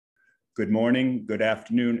Good morning, good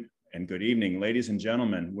afternoon, and good evening, ladies and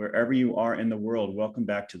gentlemen, wherever you are in the world. Welcome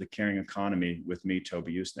back to The Caring Economy with me,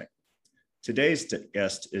 Toby Usnick. Today's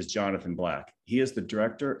guest is Jonathan Black. He is the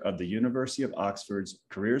director of the University of Oxford's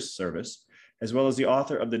Careers Service, as well as the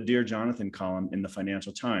author of the Dear Jonathan column in the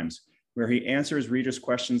Financial Times, where he answers readers'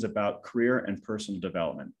 questions about career and personal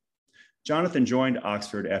development. Jonathan joined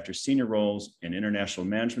Oxford after senior roles in international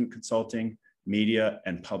management consulting, media,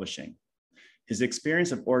 and publishing. His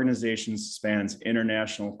experience of organizations spans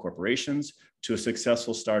international corporations to a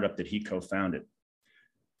successful startup that he co-founded.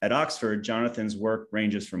 At Oxford, Jonathan's work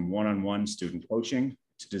ranges from one-on-one student coaching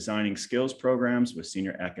to designing skills programs with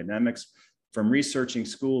senior academics, from researching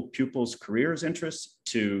school pupils' careers interests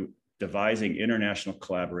to devising international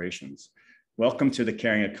collaborations. Welcome to The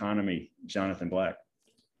Caring Economy, Jonathan Black.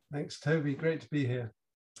 Thanks, Toby. Great to be here.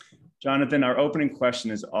 Jonathan, our opening question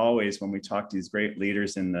is always, when we talk to these great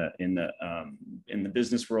leaders in the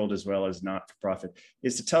business world as well as not-for-profit,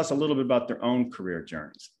 is to tell us a little bit about their own career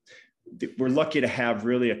journeys. We're lucky to have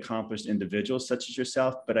really accomplished individuals such as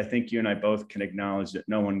yourself, but I think you and I both can acknowledge that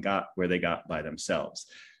no one got where they got by themselves.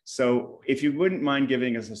 So if you wouldn't mind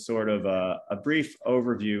giving us a sort of a brief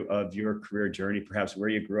overview of your career journey, perhaps where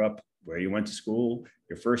you grew up, where you went to school,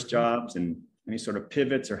 your first jobs, and any sort of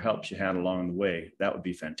pivots or helps you had along the way, that would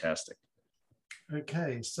be fantastic.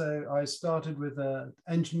 Okay, so I started with an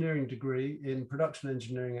engineering degree in production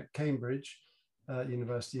engineering at Cambridge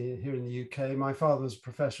University here in the UK. My father was a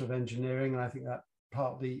professor of engineering, and I think that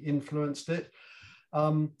partly influenced it.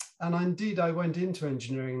 And indeed, I went into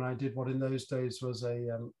engineering, and I did what in those days was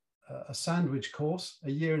a sandwich course,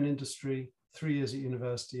 a year in industry, 3 years at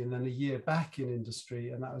university, and then a year back in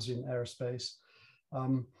industry, and that was in aerospace.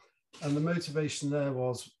 And the motivation there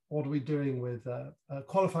was, what are we doing with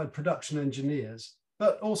qualified production engineers,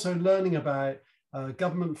 but also learning about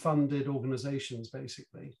government-funded organizations,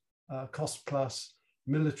 basically, cost plus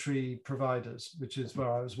military providers, which is where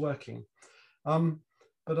I was working.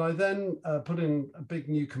 But I then put in a big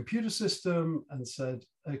new computer system and said,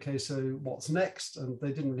 okay, so what's next? And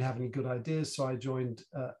they didn't really have any good ideas. So I joined,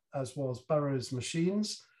 as was Burroughs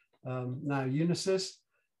Machines, now Unisys,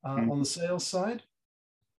 on the sales side.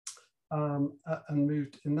 And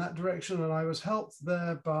moved in that direction, and I was helped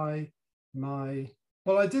there by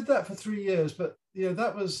well, I did that for 3 years, but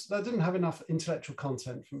that didn't have enough intellectual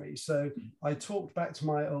content for me. So I talked back to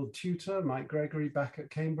my old tutor, Mike Gregory, back at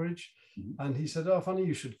Cambridge, and he said, "Oh, funny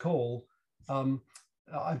you should call.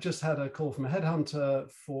 I've just had a call from a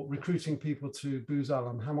headhunter for recruiting people to Booz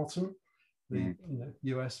Allen Hamilton, the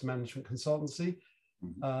US management consultancy."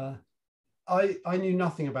 I knew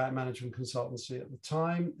nothing about management consultancy at the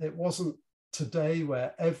time. It wasn't today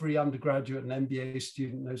where every undergraduate and MBA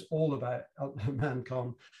student knows all about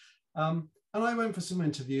ManCon. And I went for some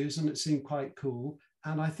interviews, and it seemed quite cool.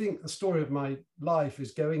 And I think the story of my life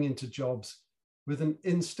is going into jobs with an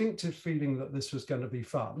instinctive feeling that this was going to be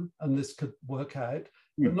fun and this could work out,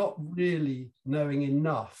 but not really knowing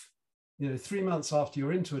enough. 3 months after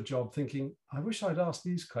you're into a job, thinking, I wish I'd asked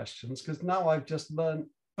these questions, because now I've just learned.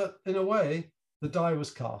 But in a way, the die was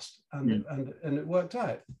cast, and it worked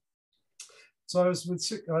out. So I was with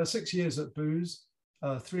 6 years at Booz,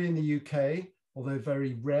 3 in the UK, although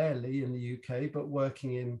very rarely in the UK, but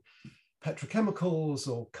working in petrochemicals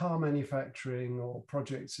or car manufacturing or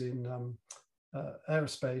projects in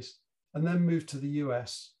aerospace, and then moved to the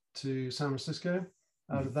US, to San Francisco,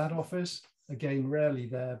 out of that office. Again, rarely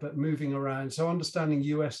there, but moving around. So understanding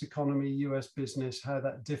US economy, US business, how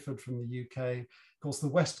that differed from the UK. Of course, the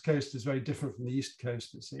West Coast is very different from the East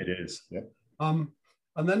Coast, it seems. It is, yeah.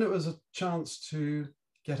 And then it was a chance to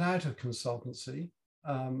get out of consultancy.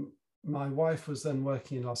 My wife was then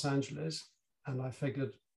working in Los Angeles, and I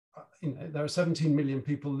figured, there are 17 million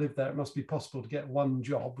people live there. It must be possible to get one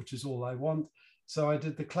job, which is all I want. So I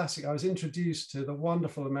did the classic. I was introduced to the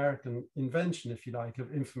wonderful American invention, if you like,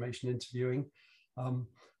 of information interviewing,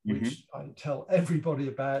 which I tell everybody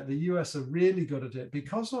about. The US are really good at it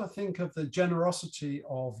because I think of the generosity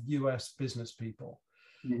of US business people.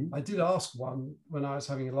 I did ask one when I was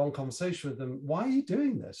having a long conversation with them, why are you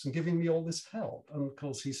doing this and giving me all this help? And of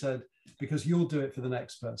course he said, because you'll do it for the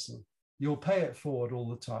next person. You'll pay it forward all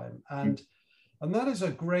the time. And that is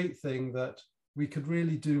a great thing that we could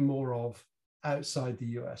really do more of outside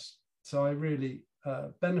the US. So I really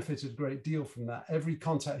benefited a great deal from that. Every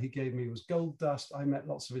contact he gave me was gold dust. I met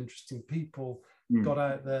lots of interesting people, got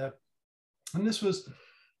out there. And this was,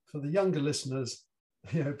 for the younger listeners,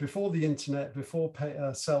 before the internet, before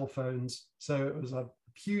cell phones. So it was a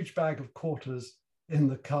huge bag of quarters in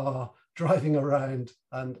the car, driving around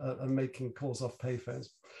and making calls off payphones.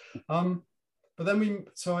 But then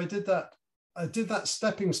so I did that I did that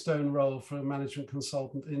stepping stone role for a management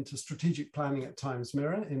consultant into strategic planning at Times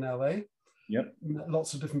Mirror in LA. Yep.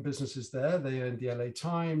 Lots of different businesses there. They owned the LA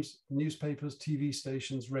Times, newspapers, TV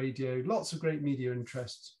stations, radio, lots of great media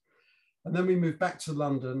interests. And then we moved back to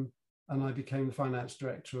London, and I became the finance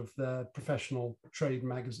director of their professional trade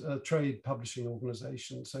publishing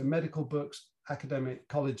organization. So medical books, academic,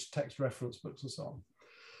 college text reference books, and so on.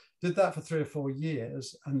 Did that for 3 or 4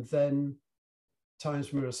 years, and then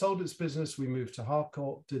Times Mirror sold its business. We moved to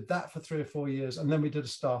Harcourt, did that for 3 or 4 years, and then we did a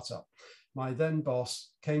startup. My then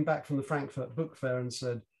boss came back from the Frankfurt Book Fair and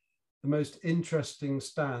said, the most interesting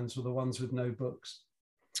stands were the ones with no books.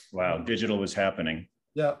 Wow, digital was happening.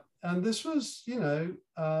 Yeah, and this was,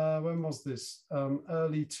 when was this?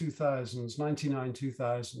 Early 2000s, 99,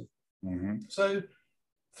 2000. Mm-hmm. So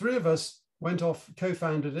 3 of us went off,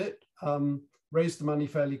 co-founded it, raised the money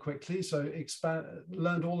fairly quickly. So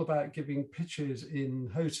learned all about giving pitches in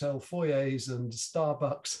hotel foyers and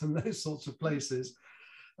Starbucks and those sorts of places.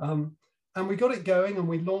 And we got it going, and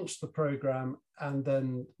we launched the program, and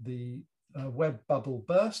then the web bubble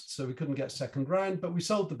burst, so we couldn't get second round, but we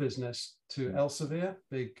sold the business to Elsevier,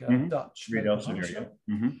 big Dutch. Reed Elsevier,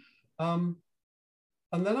 yeah. Mm-hmm.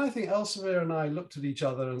 And then I think Elsevier and I looked at each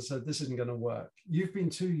other and said, this isn't going to work. You've been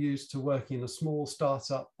too used to working in a small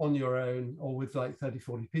startup on your own or with like 30,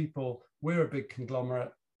 40 people. We're a big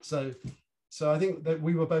conglomerate. So I think that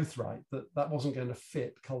we were both right, that wasn't going to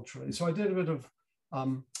fit culturally. So I did a bit of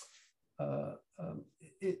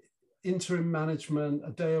interim management,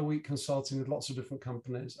 a day a week consulting with lots of different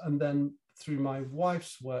companies. And then through my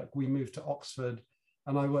wife's work, we moved to Oxford,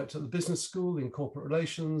 and I worked at the business school in corporate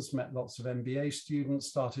relations, met lots of MBA students,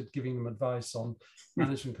 started giving them advice on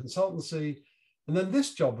management consultancy. And then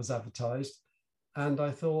this job was advertised. And I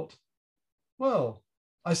thought, well,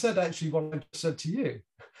 I said actually what I said to you.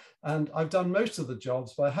 And I've done most of the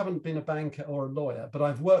jobs, but I haven't been a banker or a lawyer, but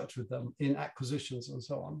I've worked with them in acquisitions and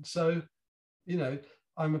so on. So,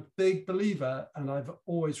 I'm a big believer, and I've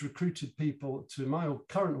always recruited people to my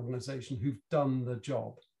current organization who've done the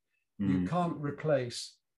job. You can't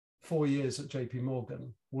replace 4 years at JP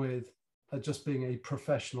Morgan with just being a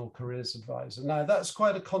professional careers advisor. Now, that's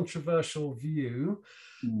quite a controversial view,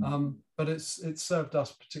 but it's served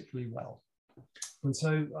us particularly well. And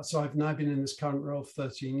so I've now been in this current role for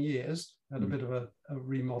 13 years, had a bit of a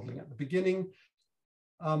remodeling at the beginning.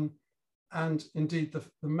 And indeed,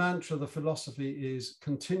 the mantra, the philosophy is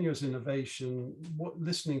continuous innovation,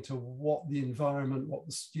 listening to what the environment, what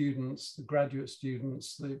the students, the graduate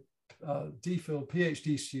students, the DPhil,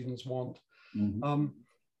 PhD students want,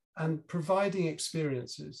 and providing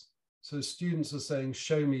experiences. So students are saying,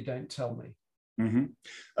 show me, don't tell me.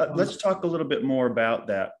 Let's talk a little bit more about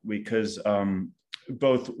that, because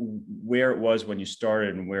both where it was when you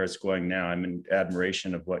started and where it's going now. I'm in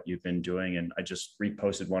admiration of what you've been doing, and I just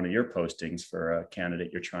reposted one of your postings for a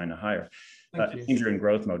candidate you're trying to hire. Things are in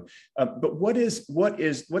growth mode. But what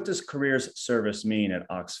does careers service mean at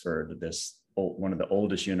Oxford, one of the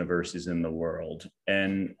oldest universities in the world,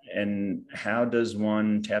 and how does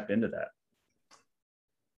one tap into that?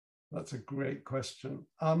 That's a great question.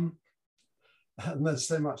 And there's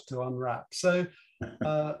so much to unwrap. So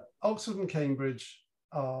Oxford and Cambridge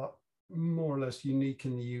are more or less unique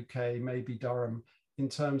in the UK, maybe Durham, in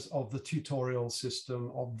terms of the tutorial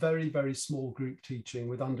system of very, very small group teaching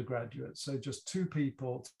with undergraduates. So just 2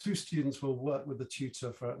 students will work with the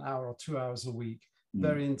tutor for an hour or 2 hours a week,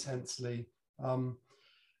 very intensely.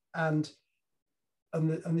 And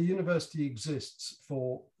the university exists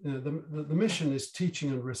for, the mission is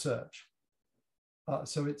teaching and research.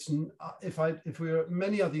 So it's, if we were at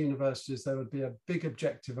many other universities, there would be a big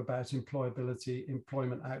objective about employability,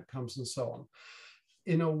 employment outcomes, and so on.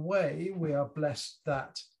 In a way, we are blessed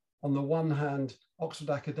that on the one hand, Oxford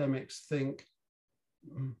academics think,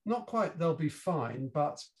 not quite, they'll be fine,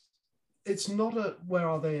 but it's not where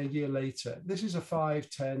are they a year later. This is a 5,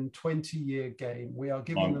 10, 20-year game. We are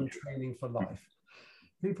giving them training for life.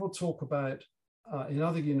 People talk about, in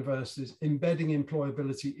other universities, embedding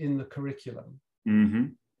employability in the curriculum.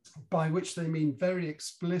 By which they mean very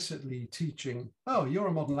explicitly teaching, oh, you're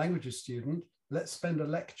a modern languages student, let's spend a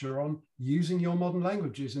lecture on using your modern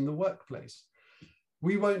languages in the workplace.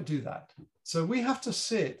 We won't do that. So we have to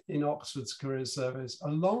sit in Oxford's careers service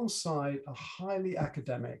alongside a highly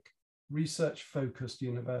academic, research-focused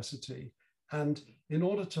university. And in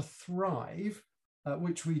order to thrive,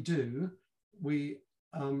 which we do, we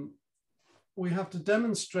have to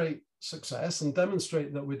demonstrate success and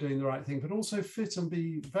demonstrate that we're doing the right thing, but also fit and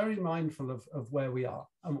be very mindful of where we are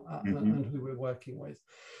and who we're working with.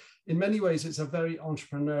 In many ways, it's a very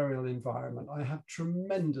entrepreneurial environment. I have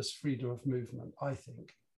tremendous freedom of movement, I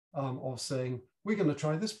think. of saying, we're going to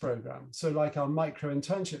try this program. So like our micro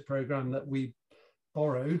internship program that we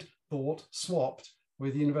borrowed, bought, swapped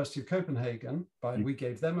with the University of Copenhagen. We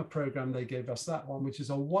gave them a program, they gave us that one, which is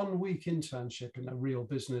a 1-week internship in a real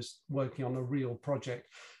business, working on a real project,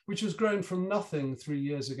 which has grown from nothing 3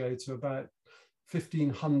 years ago to about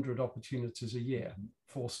 1,500 opportunities a year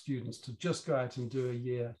for students to just go out and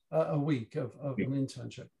do a week of an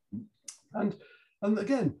internship. And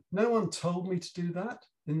again, no one told me to do that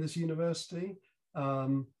in this university,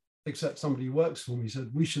 except somebody who works for me said,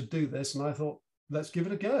 we should do this. And I thought, let's give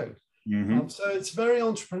it a go. So it's a very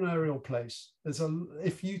entrepreneurial place.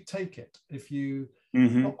 If you take it, if you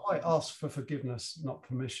not quite ask for forgiveness, not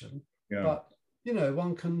permission, but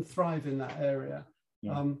one can thrive in that area.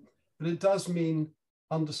 But it does mean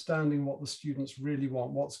understanding what the students really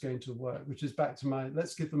want, what's going to work, which is back to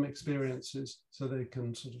let's give them experiences so they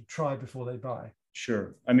can sort of try before they buy.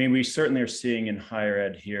 Sure. I mean, we certainly are seeing in higher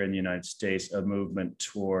ed here in the United States a movement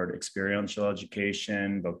toward experiential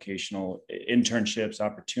education, vocational internships,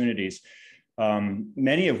 opportunities,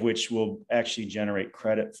 many of which will actually generate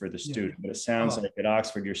credit for the student. But it sounds like at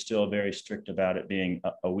Oxford, you're still very strict about it being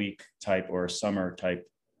a week type or a summer type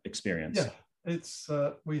experience. Yeah. It's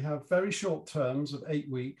we have very short terms of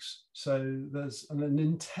 8 weeks. So there's an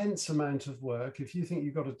intense amount of work. If you think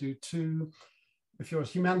you've got to do 2, if you're a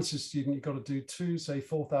humanities student, you've got to do 2, say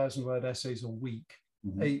 4,000 word essays a week,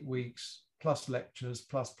 8 weeks, plus lectures,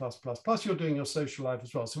 plus you're doing your social life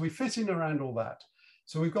as well. So we fit in around all that.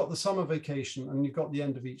 So we've got the summer vacation and you've got the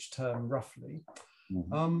end of each term roughly.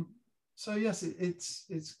 So yes,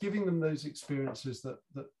 it's giving them those experiences that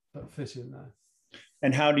fit in there.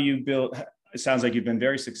 And how do you build? It sounds like you've been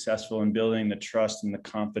very successful in building the trust and the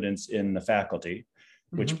confidence in the faculty,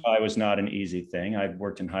 which probably was not an easy thing. I've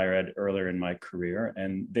worked in higher ed earlier in my career,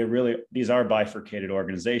 and these are bifurcated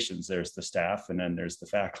organizations. There's the staff and then there's the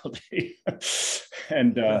faculty.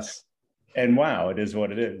 And wow, it is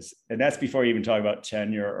what it is. And that's before you even talk about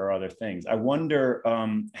tenure or other things. I wonder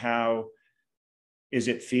how is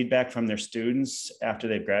it feedback from their students after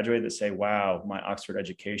they've graduated that say, wow, my Oxford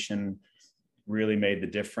education really made the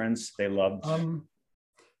difference. They loved.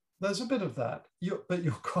 There's a bit of that, but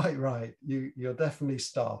you're quite right. You're definitely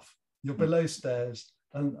staff. You're below stairs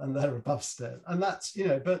and they're above stairs, and that's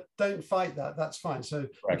But don't fight that. That's fine. So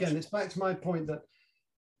again, it's back to my point that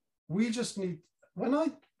we just need. When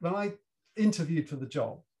I interviewed for the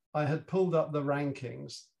job, I had pulled up the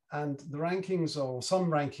rankings, and the rankings, or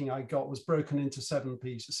some ranking I got, was broken into 7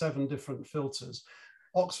 different filters.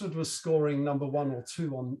 Oxford was scoring number 1 or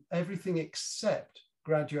 2 on everything except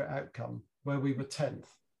graduate outcome, where we were 10th.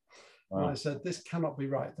 Wow. And I said, this cannot be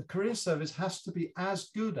right. The career service has to be as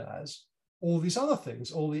good as all these other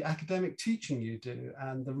things, all the academic teaching you do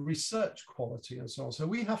and the research quality and so on. So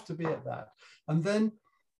we have to be at that. And then,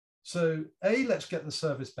 so A, let's get the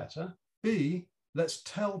service better. B, let's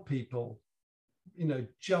tell people,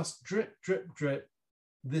 just drip, drip, drip.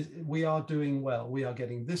 We are doing well. We are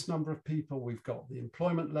getting this number of people. We've got the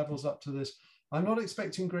employment levels up to this. I'm not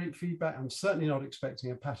expecting great feedback. I'm certainly not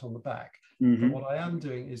expecting a pat on the back. But what I am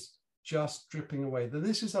doing is just dripping away.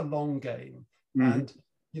 This is a long game. And,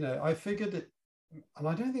 I figured it, and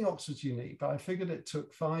I don't think Oxford's unique, but I figured it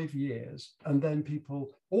took 5 years. And then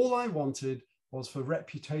all I wanted was for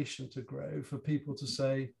reputation to grow, for people to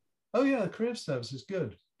say, oh yeah, the career service is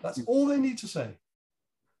good. That's all they need to say.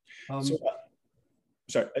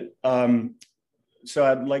 So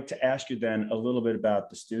I'd like to ask you then a little bit about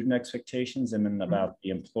the student expectations and then about the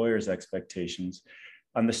employer's expectations.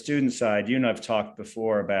 On the student side, you and I've talked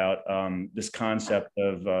before about this concept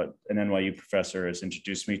of an NYU professor has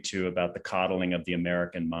introduced me to about the coddling of the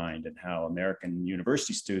American mind and how American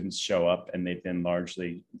university students show up and they've been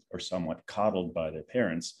largely or somewhat coddled by their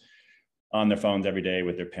parents on their phones every day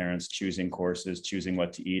with their parents, choosing courses, choosing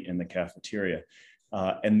what to eat in the cafeteria.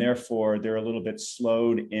 And therefore, they're a little bit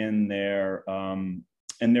slowed in their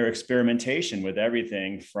experimentation with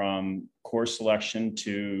everything from course selection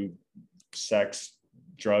to sex,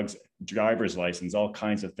 drugs, driver's license, all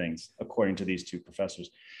kinds of things, according to these 2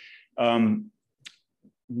 professors.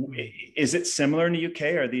 Is it similar in the UK?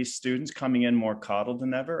 Are these students coming in more coddled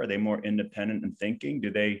than ever? Are they more independent in thinking?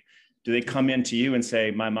 Do they come into you and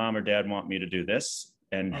say, my mom or dad want me to do this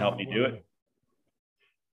and help me do it?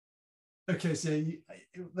 Okay, so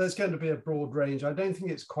there's going to be a broad range. I don't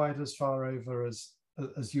think it's quite as far over as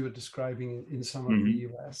you were describing in some of the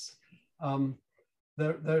US.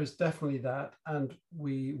 There is definitely that, and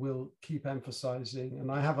we will keep emphasizing. And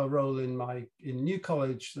I have a role in New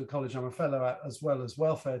College, the college I'm a fellow at, as well as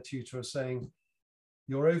welfare tutor, saying,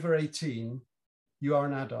 you're over 18, you are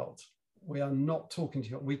an adult. we are not talking to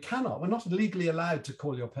you. We're not legally allowed to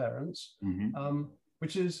call your parents,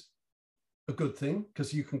 which is a good thing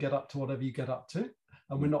because you can get up to whatever you get up to,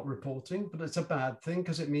 and we're not reporting, but it's a bad thing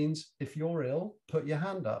because it means if you're ill, put your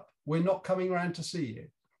hand up. We're not coming around to see you.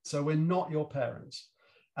 So we're not your parents.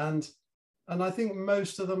 And I think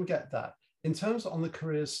most of them get that. In terms of on the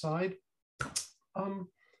careers side,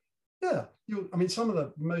 yeah, I mean, some of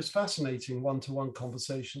the most fascinating one-to-one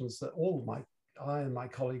conversations that I and my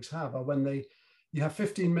colleagues have are when you have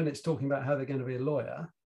 15 minutes talking about how they're going to be a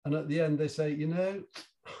lawyer. And at the end they say, you know,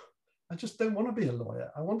 I just don't want to be a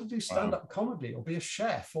lawyer. I want to do stand-up comedy or be a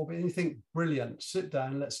chef or be anything brilliant. Sit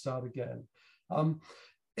down, let's start again.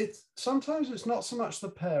 Sometimes it's not so much the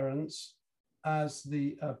parents as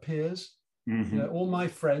the peers. You know, all my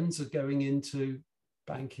friends are going into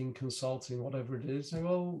banking, consulting, whatever it is. And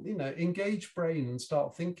well, you know, engage brain and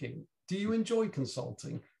start thinking. Do you enjoy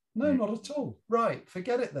consulting? No, not at all. Right,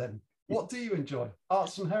 forget it then. What do you enjoy?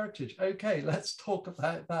 Arts and heritage. Okay, let's talk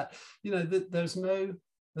about that. You know, there's no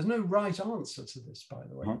right answer to this, by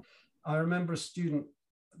the way. I remember a student,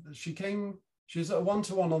 she was at a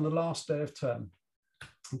one-to-one on the last day of term.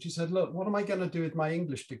 And she said, look, what am I going to do with my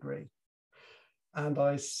English degree? And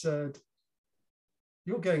I said,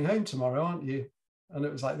 you're going home tomorrow, aren't you? And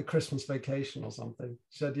it was like the Christmas vacation or something.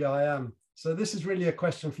 She said, yeah, I am. So this is really a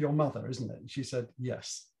question for your mother, isn't it? And she said,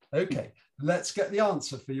 yes. Okay, let's get the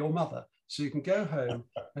answer for your mother. So you can go home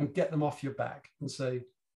and get them off your back and say,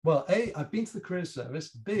 well, A, I've been to the career service.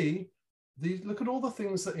 B, look at all the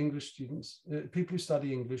things that English students, people who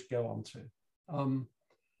study English go on to.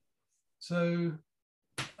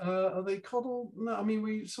 Are they coddled? No, I mean,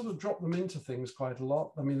 we sort of drop them into things quite a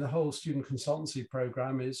lot. I mean, the whole student consultancy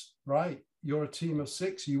program is, right, you're a team of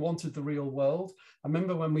 6, you wanted the real world. I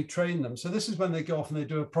remember when we train them. So this is when they go off and they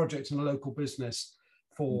do a project in a local business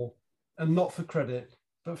and not for credit,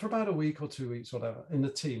 but for about a week or 2 weeks, whatever, in the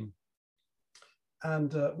team.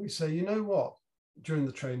 And we say, you know what, during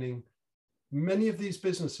the training, many of these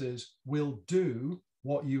businesses will do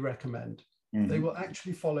what you recommend. They will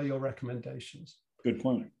actually follow your recommendations. Good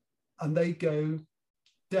point. And they go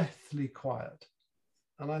deathly quiet.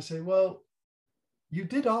 And I say, well, you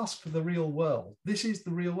did ask for the real world. This is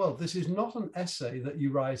the real world. This is not an essay that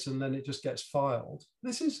you write and then it just gets filed.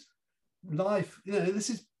 This is life. You know,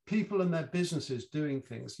 this is people and their businesses doing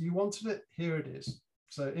things. You wanted it, here it is.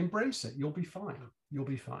 So embrace it. You'll be fine. You'll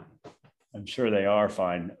be fine. I'm sure they are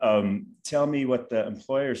fine. Tell me what the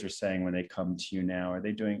employers are saying when they come to you now.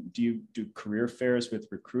 Do you do career fairs with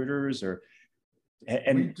recruiters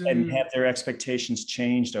and have their expectations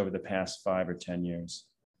changed over the past 5 or 10 years?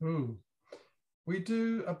 We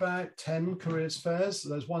do about 10 careers fairs.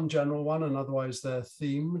 There's one general one, and otherwise they're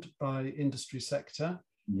themed by industry sector.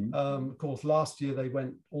 Of course, last year they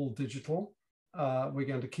went all digital. We're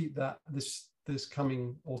going to keep that this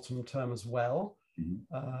coming autumn term as well.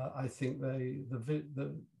 I think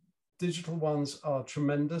the digital ones are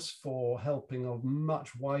tremendous for helping a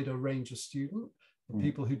much wider range of students.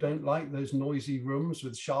 People who don't like those noisy rooms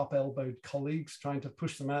with sharp-elbowed colleagues trying to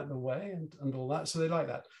push them out of the way and all that. So they like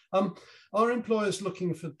that. Our employers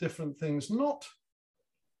looking for different things, not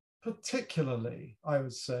particularly, I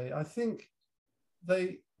would say. I think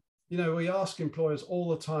we ask employers all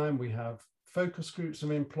the time. We have focus groups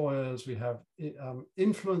of employers. We have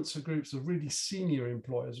influencer groups of really senior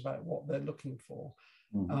employers about what they're looking for.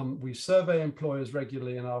 We survey employers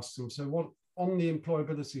regularly and ask them, so what, on the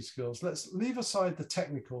employability skills, let's leave aside the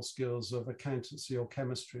technical skills of accountancy or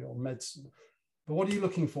chemistry or medicine, but what are you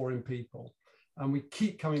looking for in people? And we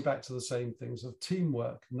keep coming back to the same things of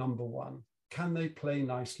teamwork, number one. Can they play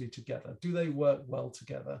nicely together? Do they work well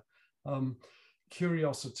together?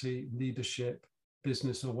 Curiosity, leadership,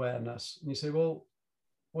 business awareness. And you say, well,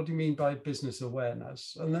 what do you mean by business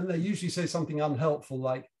awareness? And then they usually say something unhelpful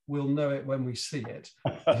like, we'll know it when we see it.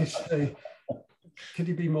 You say, could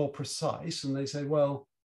you be more precise? And they say, well,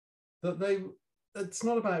 it's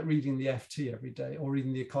not about reading the FT every day or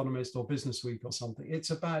reading The Economist or Business Week or something.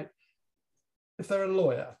 It's about, if they're a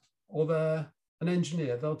lawyer or they're an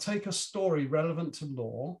engineer, they'll take a story relevant to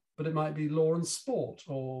law, but it might be law and sport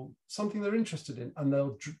or something they're interested in, and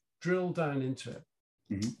they'll drill down into it.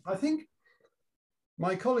 I think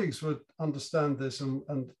my colleagues would understand this,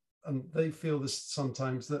 and they feel this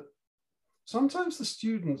sometimes, that sometimes the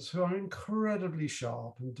students who are incredibly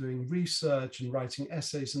sharp and doing research and writing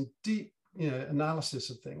essays and deep, analysis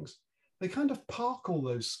of things, they kind of park all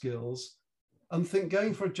those skills and think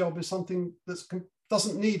going for a job is something that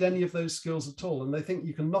doesn't need any of those skills at all. And they think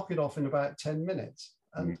you can knock it off in about 10 minutes.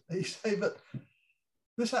 And they say, but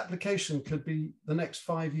this application could be the next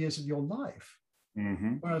 5 years of your life.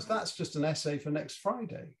 Whereas that's just an essay for next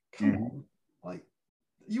Friday. Come on, like,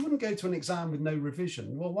 you wouldn't go to an exam with no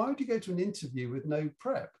revision. Well, why would you go to an interview with no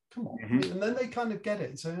prep? Come on. I mean, and then they kind of get it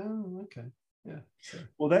and say, oh, okay. Yeah. So.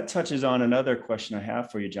 Well, that touches on another question I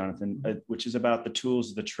have for you, Jonathan, which is about the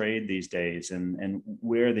tools of the trade these days and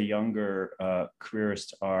where the younger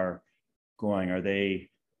careerists are going. Are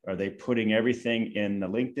they putting everything in the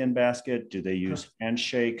LinkedIn basket? Do they use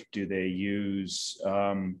Handshake? Do they use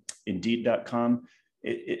Indeed.com?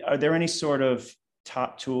 Are there any sort of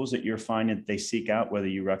top tools that you're finding that they seek out, whether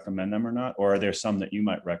you recommend them or not? Or are there some that you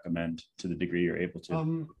might recommend to the degree you're able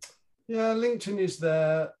to? Yeah, LinkedIn is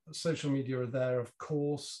there. Social media are there, of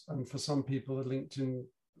course. And for some people, the LinkedIn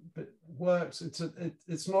works.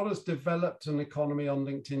 It's not as developed an economy on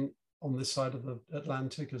LinkedIn on this side of the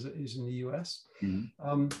Atlantic as it is in the US.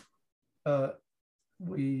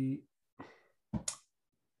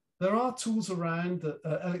 There are tools around,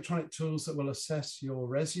 electronic tools that will assess your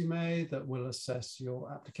resume, that will assess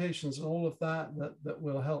your applications and all of that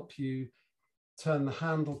will help you turn the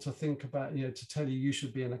handle to think about, to tell you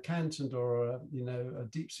should be an accountant or a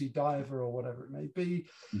deep sea diver or whatever it may be.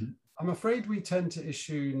 I'm afraid we tend to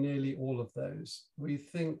issue nearly all of those. We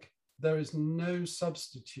think there is no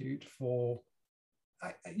substitute for,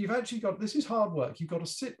 you've actually got, this is hard work. You've got to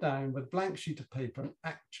sit down with a blank sheet of paper and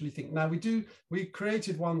actually think. Now we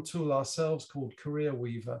created one tool ourselves called Career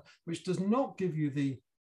Weaver, which does not give you the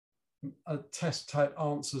test type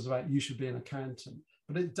answers about you should be an accountant,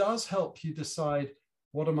 but it does help you decide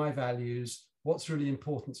what are my values, what's really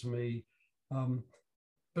important to me.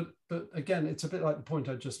 But again, it's a bit like the point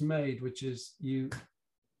I just made, which is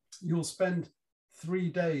you'll spend 3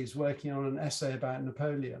 days working on an essay about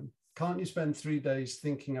Napoleon. Can't you spend 3 days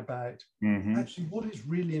thinking about actually what is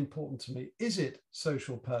really important to me? Is it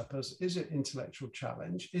social purpose? Is it intellectual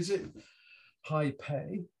challenge? Is it high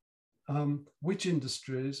pay? Which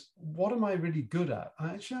industries? What am I really good at?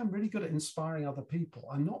 I'm really good at inspiring other people.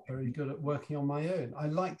 I'm not very good at working on my own. I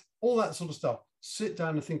like all that sort of stuff. Sit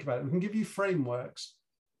down and think about it. We can give you frameworks.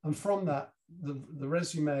 And from that, the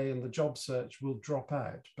resume and the job search will drop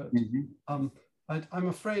out. But I'm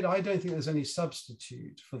afraid I don't think there's any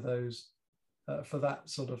substitute for those, for that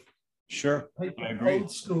sort of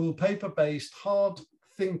old school, paper-based, hard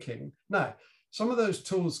thinking. Now, some of those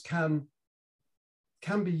tools can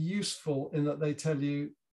be useful in that they tell you,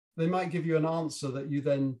 they might give you an answer that you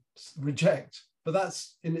then reject, but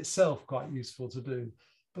that's in itself quite useful to do.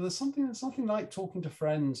 But there's something like talking to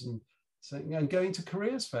friends and saying, and going to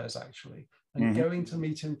careers fairs actually, and going to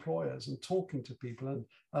meet employers and talking to people and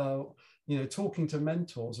talking to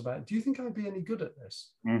mentors about, do you think I'd be any good at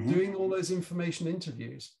this? Doing all those information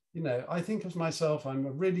interviews. I think of myself, I'm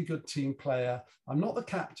a really good team player. I'm not the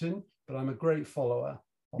captain, but I'm a great follower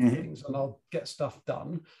of things, and I'll get stuff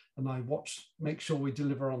done, and I make sure we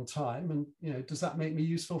deliver on time. And does that make me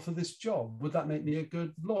useful for this job? Would that make me a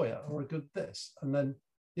good lawyer or a good this? And then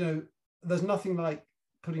there's nothing like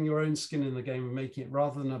putting your own skin in the game and making it,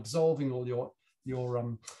 rather than absolving all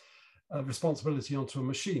your responsibility onto a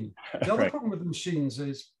machine. The other problem with machines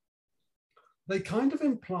is they kind of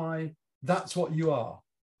imply that's what you are.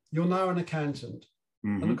 You're now an accountant.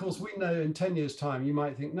 And of course, we know in 10 years' time, you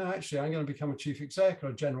might think, no, actually, I'm going to become a chief exec or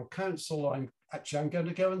a general counsel, or I'm going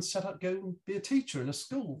to go and be a teacher in a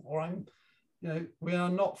school, or we are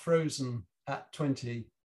not frozen at 20.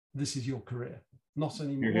 This is your career. Not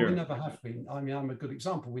anymore. Well, we never have been. I mean, I'm a good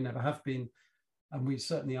example. We never have been, and we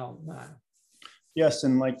certainly aren't now. Yes,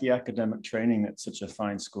 and like the academic training that such a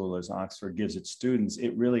fine school as Oxford gives its students,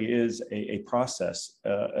 it really is a process,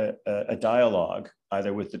 a dialogue,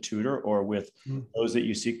 either with the tutor or with those that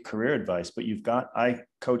you seek career advice. But I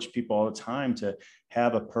coach people all the time to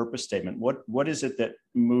have a purpose statement. What is it that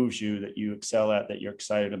moves you, that you excel at, that you're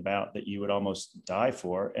excited about, that you would almost die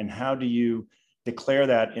for? And how do you declare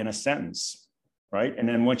that in a sentence, right? And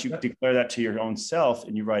then once you declare that to your own self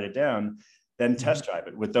and you write it down, then test drive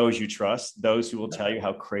it with those you trust, those who will tell you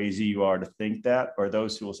how crazy you are to think that, or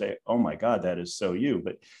those who will say, oh my God, that is so you.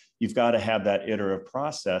 But you've got to have that iterative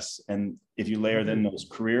process. And if you layer then those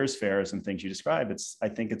careers fairs and things you describe, I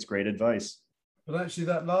think it's great advice. But actually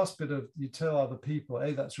that last bit of, you tell other people,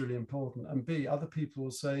 A, that's really important. And B, other people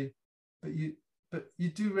will say, but you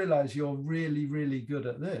do realize you're really, really good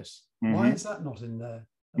at this. Why is that not in there?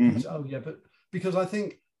 And people say, oh yeah, but because I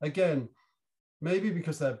think, again, maybe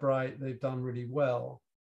because they're bright, they've done really well.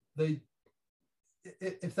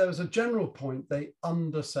 If there was a general point, they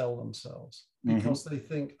undersell themselves because they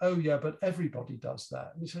think, oh yeah, but everybody does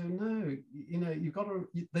that. And you say, no, you've got to,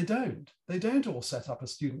 they don't all set up a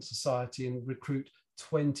student society and recruit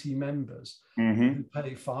 20 members who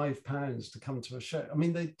pay £5 to come to a show. I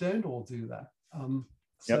mean, they don't all do that.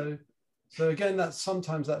 So again,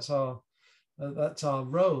 sometimes that's our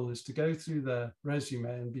role, is to go through their resume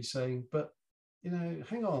and be saying, but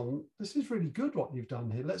hang on, this is really good what you've done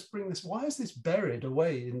here. Let's bring this. Why is this buried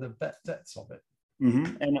away in the depths of it?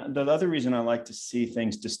 Mm-hmm. And the other reason I like to see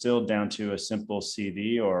things distilled down to a simple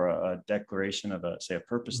CV or a declaration of a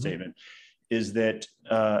purpose mm-hmm. statement is that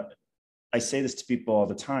I say this to people all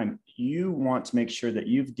the time. You want to make sure that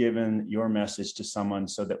you've given your message to someone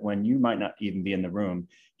so that when you might not even be in the room,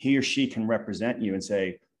 he or she can represent you and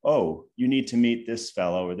say, oh, you need to meet this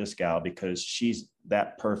fellow or this gal because she's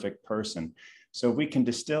that perfect person. So if we can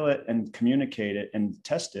distill it and communicate it and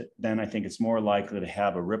test it, then I think it's more likely to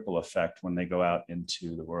have a ripple effect when they go out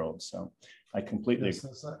into the world. So I completely agree.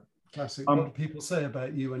 That's that classic. What do people say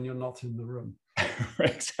about you when you're not in the room?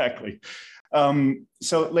 Exactly.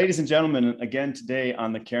 So ladies and gentlemen, again, today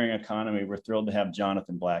on the Caring Economy, we're thrilled to have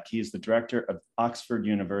Jonathan Black. He is the director of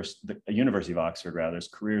University of Oxford's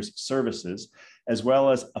Careers Services, as well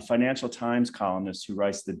as a Financial Times columnist who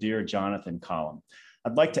writes the Dear Jonathan column.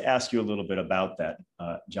 I'd like to ask you a little bit about that,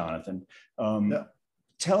 Jonathan.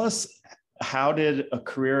 Tell us, how did a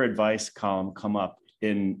career advice column come up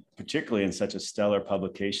particularly in such a stellar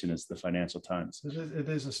publication as the Financial Times? It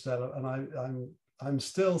is a stellar, and I'm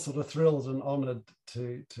still sort of thrilled and honoured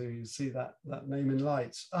to see that name in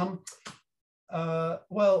lights.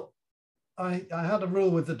 Well, I had a rule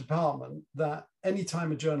with the department that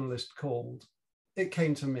anytime a journalist called, it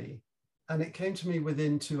came to me, and it came to me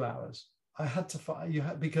within 2 hours. I had to find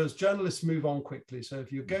because journalists move on quickly. So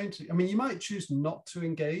if you're going to, you might choose not to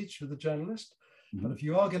engage with a journalist, mm-hmm. but if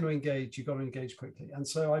you are going to engage, you've got to engage quickly. And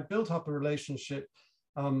so I built up a relationship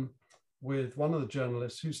with one of the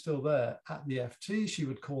journalists who's still there at the FT. She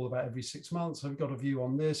would call about every 6 months. Have we got a view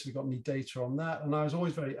on this? Have we got any data on that? And I was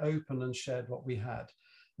always very open and shared what we had.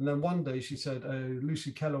 And then one day she said, oh,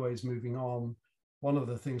 Lucy Kellaway's moving on. One of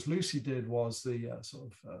the things Lucy did was the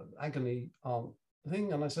agony aunt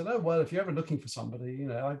thing. And I said, oh, well, if you're ever looking for somebody,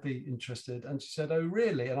 I'd be interested. And she said, oh,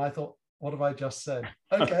 really? And I thought, what have I just said?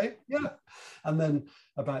 Okay, yeah. And then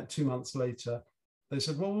about 2 months later, they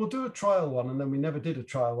said, well, we'll do a trial one. And then we never did a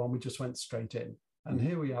trial one. We just went straight in. And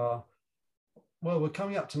here we are. Well, we're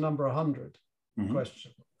coming up to number 100 mm-hmm.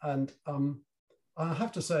 question. And I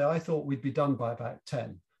have to say, I thought we'd be done by about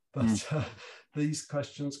 10. But these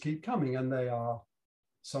questions keep coming. And they are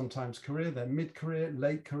sometimes career, they're mid-career,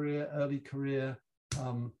 late career, early career.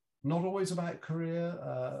 Not always about career.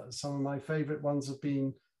 Some of my favorite ones have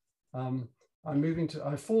been,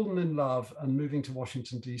 I've fallen in love and moving to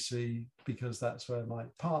Washington, DC, because that's where my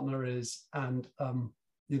partner is. And, what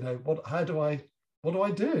do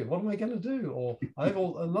I do? What am I going to do? Or I have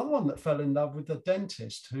another one that fell in love with the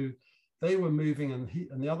dentist who they were moving and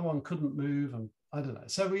the other one couldn't move. And I don't know.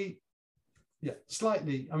 So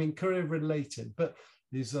slightly, career related, but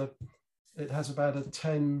it has about a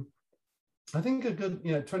 10, I think a good,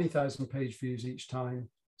 20,000 page views each time,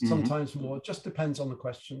 sometimes more. It just depends on the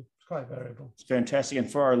question. It's quite variable. It's fantastic.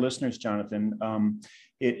 And for our listeners, Jonathan,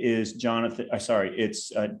 it is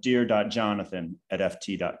it's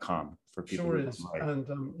dear.jonathan@ft.com for people. Sure is. And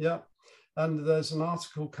and there's an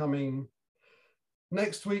article coming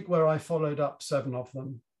next week where I followed up 7 of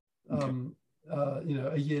them. Okay.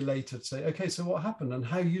 A year later to say, okay, so what happened and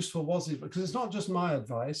how useful was it? Because it's not just my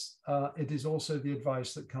advice, it is also the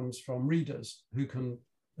advice that comes from readers who can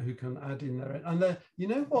add in there. And the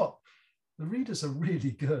readers are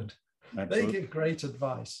really good. Absolutely. They give great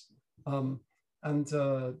advice.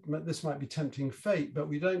 This might be tempting fate, but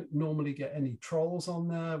we don't normally get any trolls on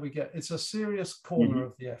there. It's a serious corner mm-hmm.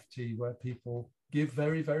 of the FT where people give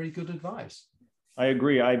very, very good advice. I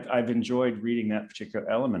agree. I've enjoyed reading that particular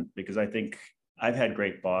element because I think I've had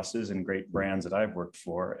great bosses and great brands that I've worked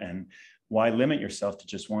for. And why limit yourself to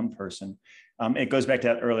just one person? It goes back to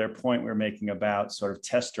that earlier point we were making about sort of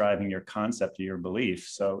test driving your concept or your belief.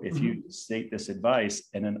 So if you state this advice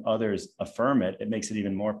and then others affirm it, it makes it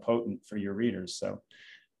even more potent for your readers. So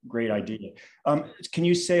great idea. Can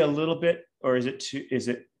you say a little bit, or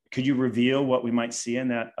could you reveal what we might see in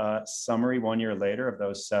that summary 1 year later of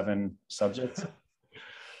those 7 subjects?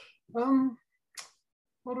 What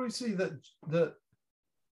do we see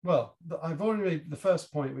I've already made the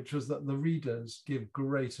first point, which was that the readers give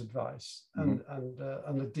great advice, and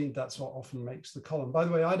indeed that's what often makes the column. By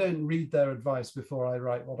the way, I don't read their advice before I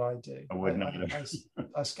write what I do. I wouldn't either.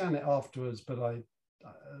 I scan it afterwards, but I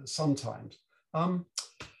sometimes.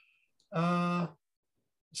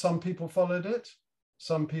 Some people followed it,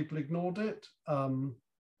 some people ignored it.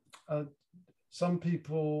 Some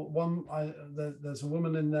people, there's a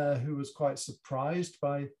woman in there who was quite surprised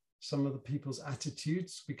by some of the people's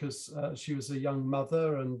attitudes, because she was a young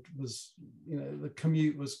mother and was, the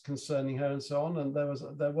commute was concerning her and so on. And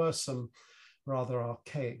there were some rather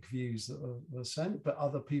archaic views that were sent, but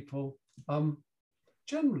other people,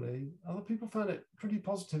 generally, other people found it pretty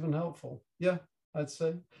positive and helpful. Yeah, I'd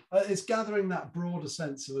say. It's gathering that broader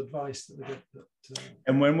sense of advice that we get.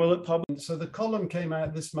 And when will it publish? So the column came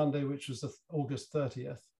out this Monday, which was August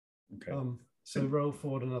 30th. Okay. So roll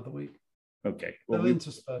forward another week. Okay. Well, they'll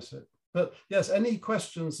intersperse it. But yes, any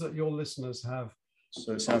questions that your listeners have,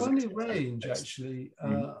 so it sounds only range actually.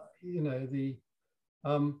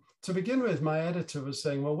 To begin with, my editor was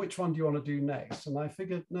saying, well, which one do you want to do next? And I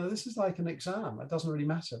figured, no, this is like an exam. It doesn't really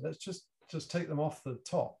matter. Let's just take them off the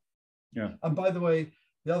top. Yeah. And by the way,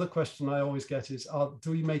 the other question I always get is, do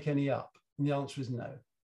we make any up? And the answer is no.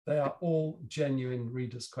 They are all genuine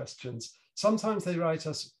readers' questions. Sometimes they write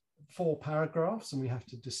us 4 paragraphs and we have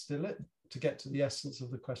to distill it to get to the essence of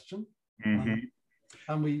the question. And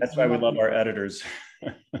that's why we love our editors.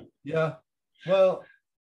 Yeah. Well,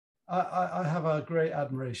 I have a great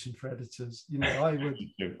admiration for editors.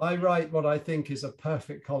 I write what I think is a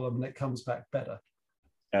perfect column and it comes back better.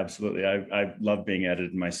 Absolutely. I love being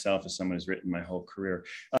edited myself as someone who's written my whole career.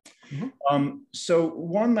 So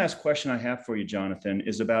one last question I have for you, Jonathan,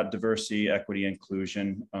 is about diversity, equity,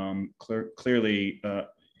 inclusion. Clearly,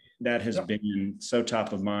 that has been so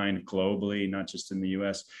top of mind globally, not just in the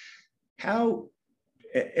US. How,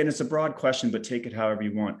 and it's a broad question, but take it however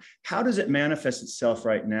you want. How does it manifest itself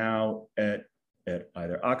right now at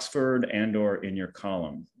either Oxford and or in your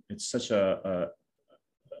column? It's such a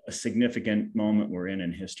significant moment we're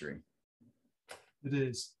in history. It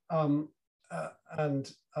is. The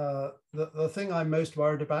thing I'm most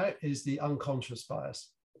worried about is the unconscious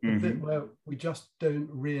bias, the bit where we just don't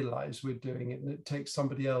realize we're doing it. And it takes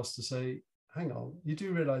somebody else to say, hang on, you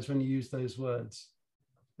do realize when you use those words,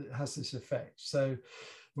 it has this effect. So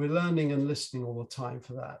we're learning and listening all the time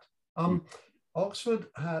for that. Oxford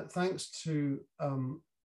had, thanks to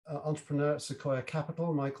entrepreneur at Sequoia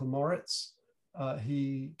Capital, Michael Moritz,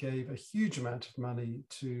 he gave a huge amount of money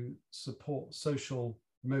to support social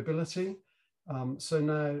mobility. So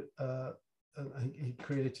now he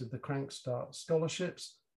created the Crankstart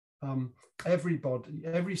scholarships. Every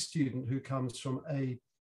student who comes from a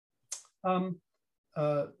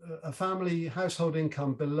family household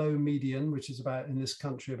income below median, which is about, in this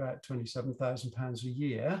country, about £27,000 a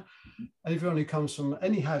year. Everyone who comes from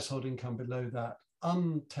any household income below that,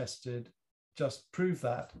 untested, just prove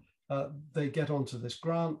that, they get onto this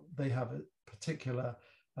grant. They have a particular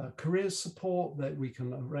careers support that we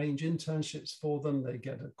can arrange internships for them. They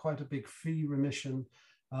get quite a big fee remission.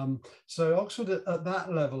 So Oxford at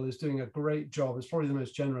that level is doing a great job. It's probably the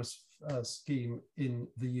most generous scheme in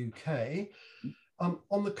the UK.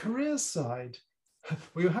 On the careers side,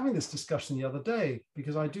 we were having this discussion the other day,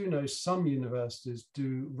 because I do know some universities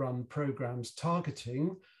do run programs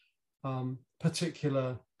targeting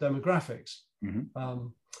particular demographics.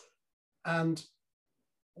 And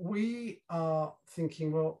we are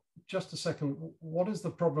thinking, well, just a second, what is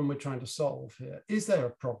the problem we're trying to solve here? Is there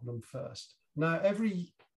a problem first? Now,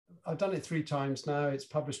 I've done it 3 times now. It's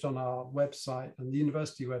published on our website and the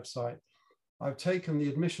university website. I've taken the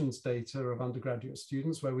admissions data of undergraduate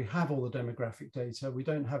students, where we have all the demographic data. We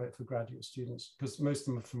don't have it for graduate students because most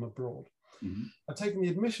of them are from abroad. I've taken the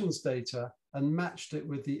admissions data and matched it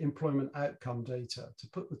with the employment outcome data to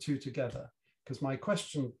put the two together, because my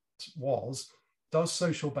question was, does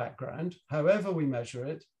social background, however we measure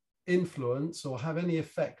it, influence or have any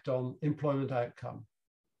effect on employment outcome?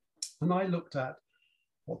 And I looked at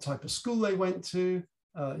what type of school they went to,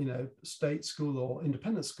 state school or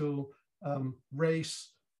independent school,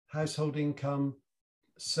 race, household income,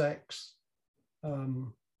 sex,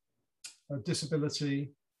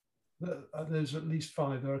 disability. There's at least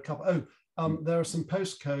 5. There are a couple. There are some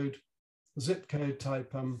postcode, zip code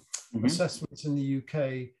type assessments in the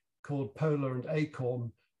UK called Polar and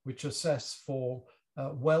Acorn, which assess for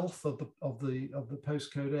wealth of the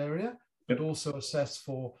postcode area, but also assess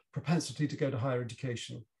for propensity to go to higher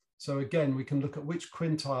education. So again, we can look at which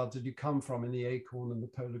quintile did you come from in the Acorn and the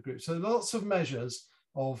Polar group. So lots of measures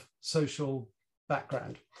of social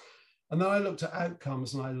background. And then I looked at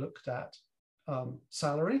outcomes, and I looked at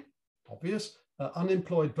salary, obvious,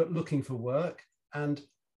 unemployed but looking for work, and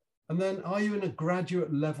then are you in a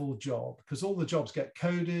graduate level job? Because all the jobs get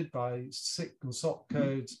coded by SIC and SOC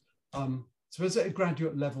codes. So is it a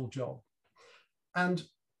graduate level job? And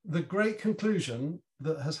the great conclusion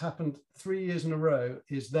that has happened 3 years in a row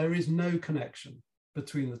is there is no connection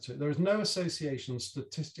between the two. There is no association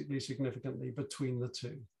statistically significantly between the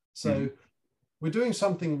two. So we're doing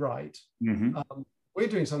something right. we're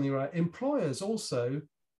doing something right. Employers also,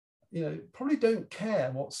 probably don't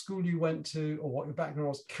care what school you went to or what your background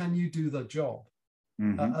was. Can you do the job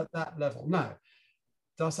at that level? Now,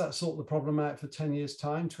 does that sort the problem out for 10 years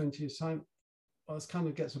time, 20 years time? Well, it kind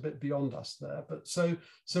of gets a bit beyond us there. But so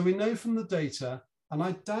we know from the data, and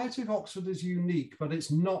I doubt if Oxford is unique, but that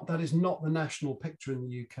is not the national picture in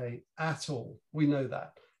the UK at all. We know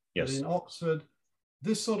that. Yes. But in Oxford,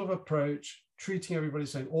 this sort of approach, treating everybody,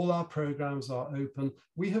 saying all our programs are open.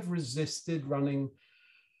 We have resisted running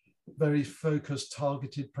very focused,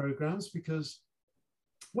 targeted programs because,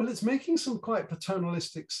 well, it's making some quite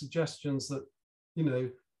paternalistic suggestions that,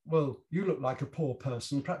 well, you look like a poor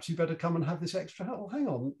person, perhaps you better come and have this extra help. Well, hang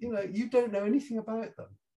on, you don't know anything about them.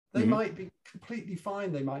 They might be completely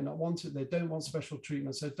fine. They might not want it. They don't want special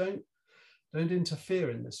treatment. So don't interfere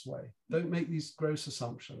in this way. Don't make these gross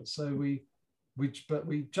assumptions. So but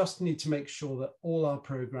we just need to make sure that all our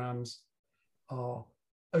programs are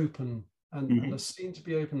open and are seen to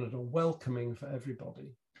be open and are welcoming for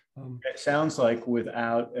everybody. It sounds like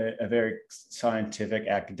without a very scientific,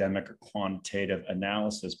 academic, or quantitative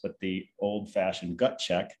analysis, but the old-fashioned gut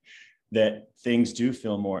check, that things do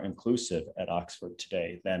feel more inclusive at Oxford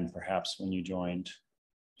today than perhaps when you joined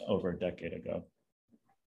over a decade ago.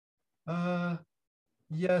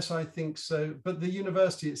 Yes, I think so. But the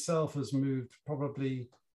university itself has moved probably.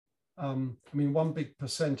 One big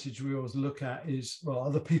percentage we always look at is, well,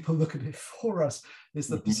 other people look at it for us, is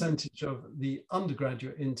the percentage of the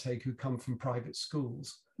undergraduate intake who come from private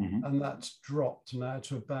schools. And that's dropped now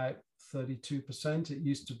to about 32%. It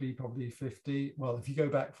used to be probably 50. Well, if you go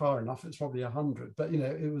back far enough, it's probably 100. But,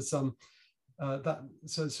 it was that.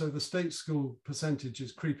 So the state school percentage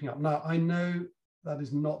is creeping up. Now, I know that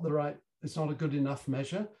is not it's not a good enough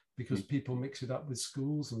measure because people mix it up with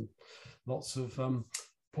schools, and lots of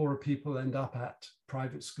poorer people end up at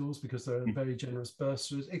private schools because there are very generous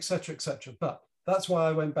bursaries, et cetera, et cetera. But that's why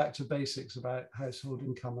I went back to basics about household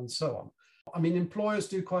income and so on. Employers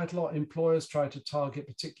do quite a lot. Employers try to target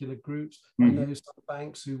particular groups. I know some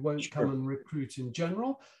banks who won't come and recruit in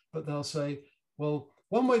general, but they'll say, well,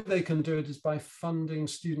 one way they can do it is by funding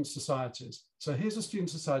student societies. So here's a student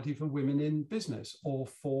society for women in business, or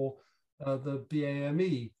for the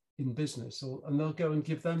BAME in business, and they'll go and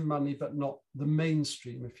give them money, but not the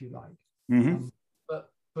mainstream, if you like.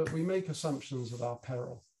 But we make assumptions at our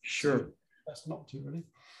peril. Sure. So that's not to really.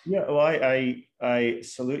 Yeah, well, I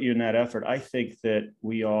salute you in that effort. I think that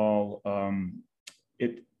we all,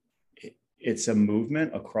 it's a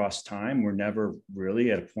movement across time. We're never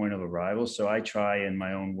really at a point of arrival. So I try in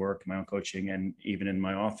my own work, my own coaching, and even in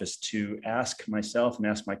my office to ask myself and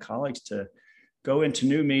ask my colleagues to go into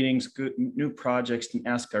new meetings, new projects, and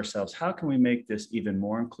ask ourselves, how can we make this even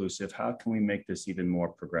more inclusive? How can we make this even more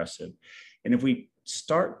progressive? And if we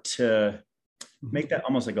start to make that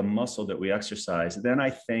almost like a muscle that we exercise, then I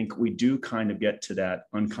think we do kind of get to that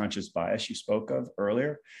unconscious bias you spoke of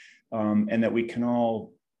earlier, and that we can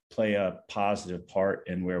all play a positive part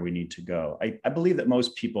in where we need to go. I believe that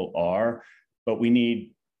most people are, but we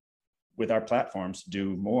need, with our platforms,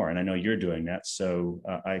 do more. And I know you're doing that. So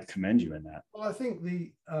I commend you in that. Well, I think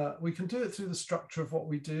we can do it through the structure of what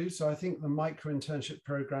we do. So I think the micro internship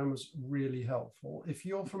program was really helpful. If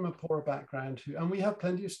you're from a poorer background, and we have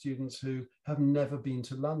plenty of students who have never been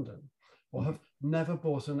to London or have never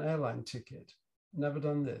bought an airline ticket, never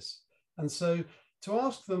done this. And so to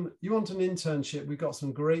ask them, you want an internship? We've got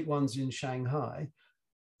some great ones in Shanghai.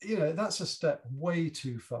 That's a step way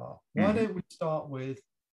too far. Why don't we start with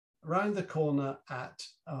around the corner at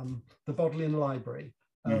the Bodleian Library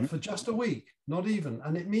for just a week, not even.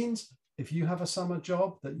 And it means if you have a summer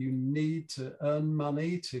job that you need to earn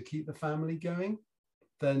money to keep the family going,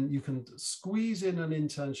 then you can squeeze in an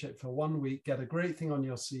internship for 1 week, get a great thing on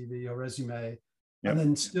your CV or resume, and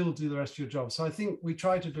then still do the rest of your job. So I think we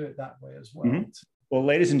try to do it that way as well. Well,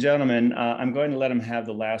 ladies and gentlemen, I'm going to let him have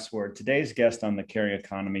the last word. Today's guest on the Caring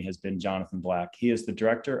Economy has been Jonathan Black. He is the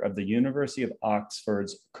director of the University of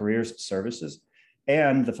Oxford's Careers Services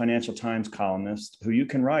and the Financial Times columnist, who you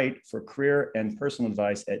can write for career and personal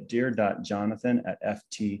advice at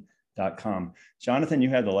dear.jonathan@ft.com. Jonathan, you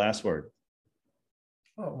have the last word.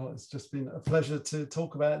 Oh, well, it's just been a pleasure to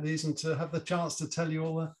talk about these and to have the chance to tell you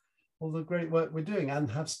all the great work we're doing and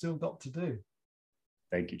have still got to do.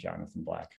 Thank you, Jonathan Black.